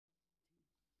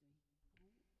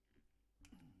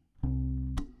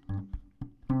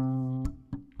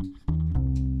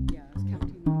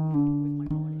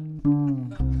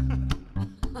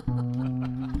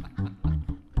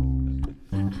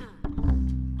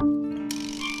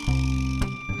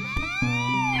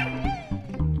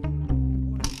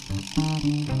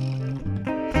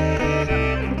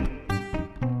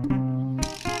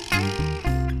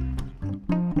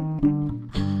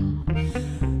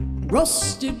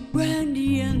Frosted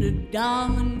brandy in a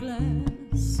diamond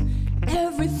glass.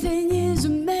 Everything is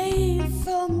made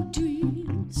from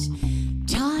dreams.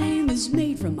 Time is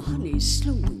made from honey,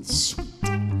 slow and sweet.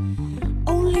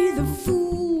 Only the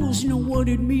fools know what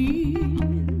it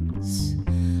means.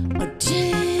 A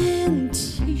temptation,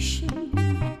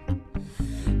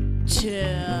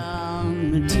 temptation.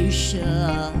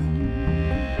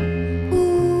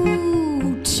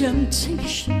 Ooh,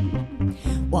 temptation.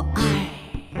 Well, I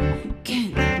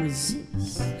can't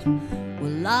resist.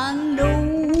 Well, I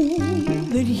know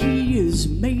that he is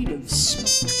made of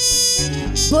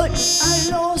smoke, but I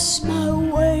lost my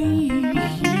way.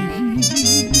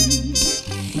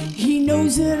 He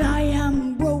knows that I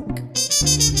am broke,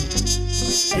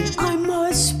 and I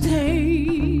must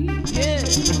pay. Yeah.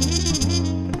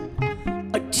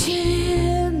 A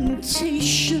temptation,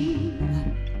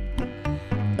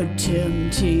 a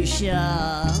temptation.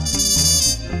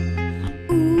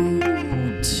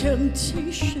 Ooh,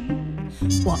 temptation.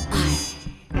 Well, I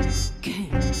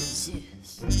can't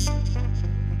resist.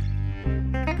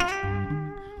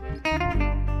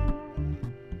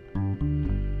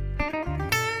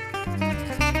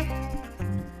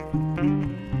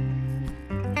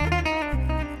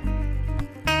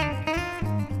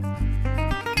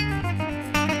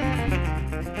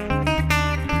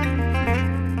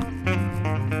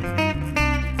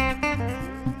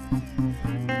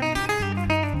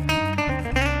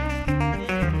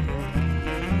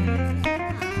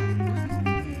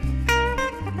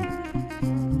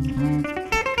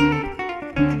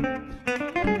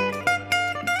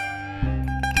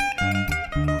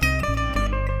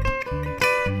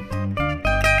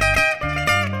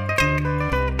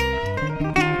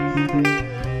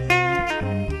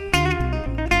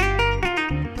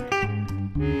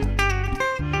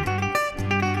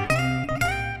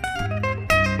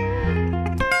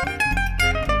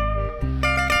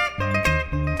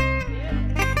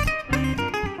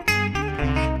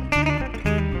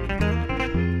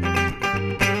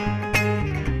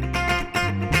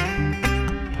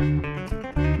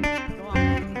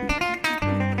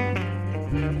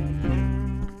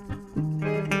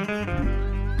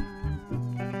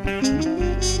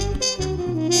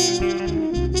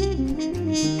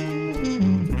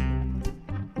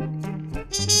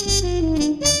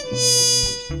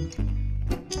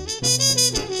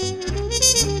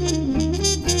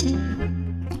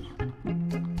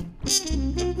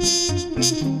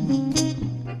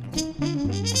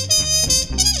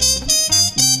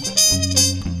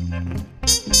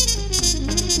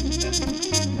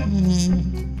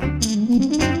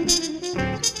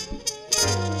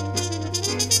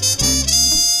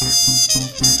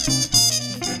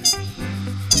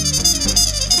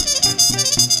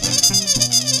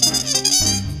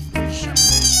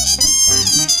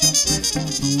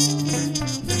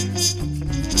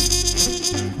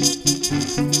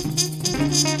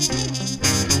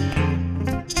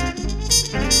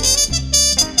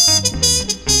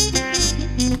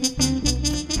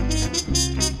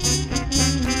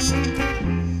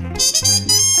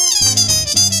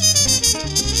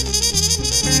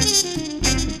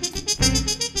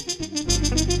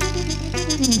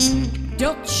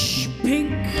 Dutch,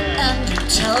 pink, and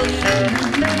Italian.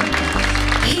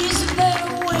 He's there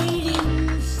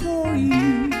waiting for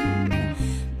you.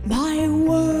 My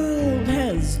world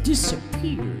has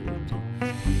disappeared.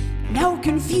 Now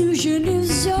confusion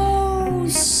is oh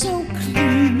so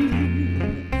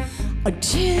clear. A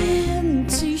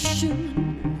temptation,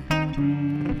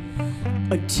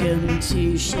 a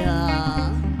temptation.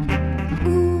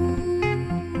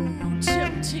 Ooh,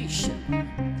 temptation.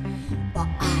 But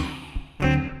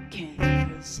I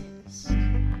can't resist.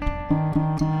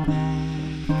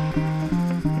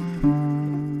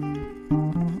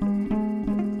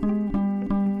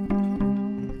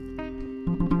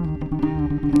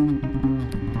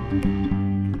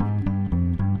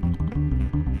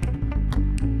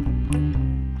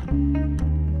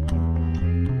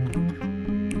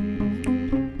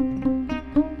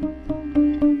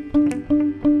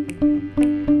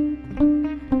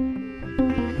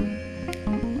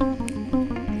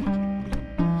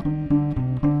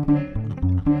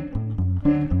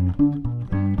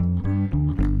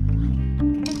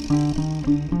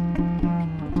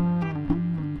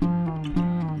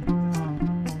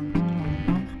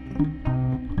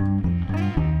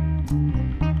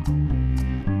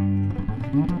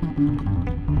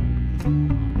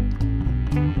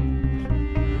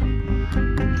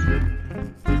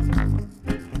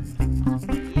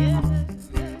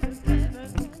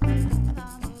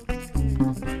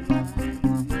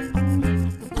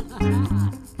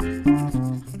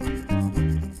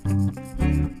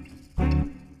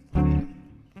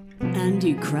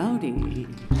 Andy Crowdy.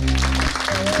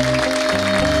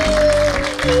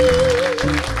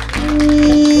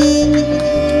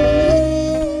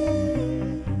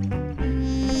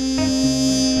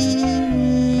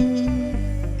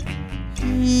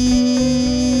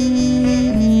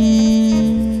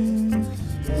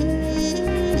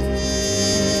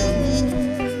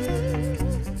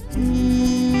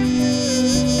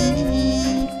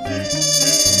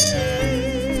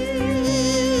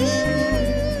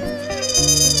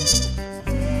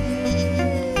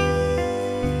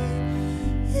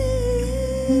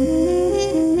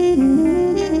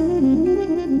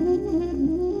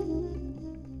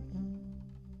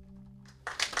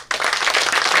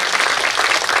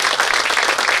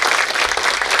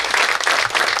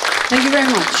 Thank you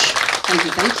very much. Thank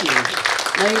you, thank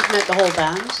you. Now you've met the whole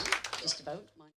band, just about.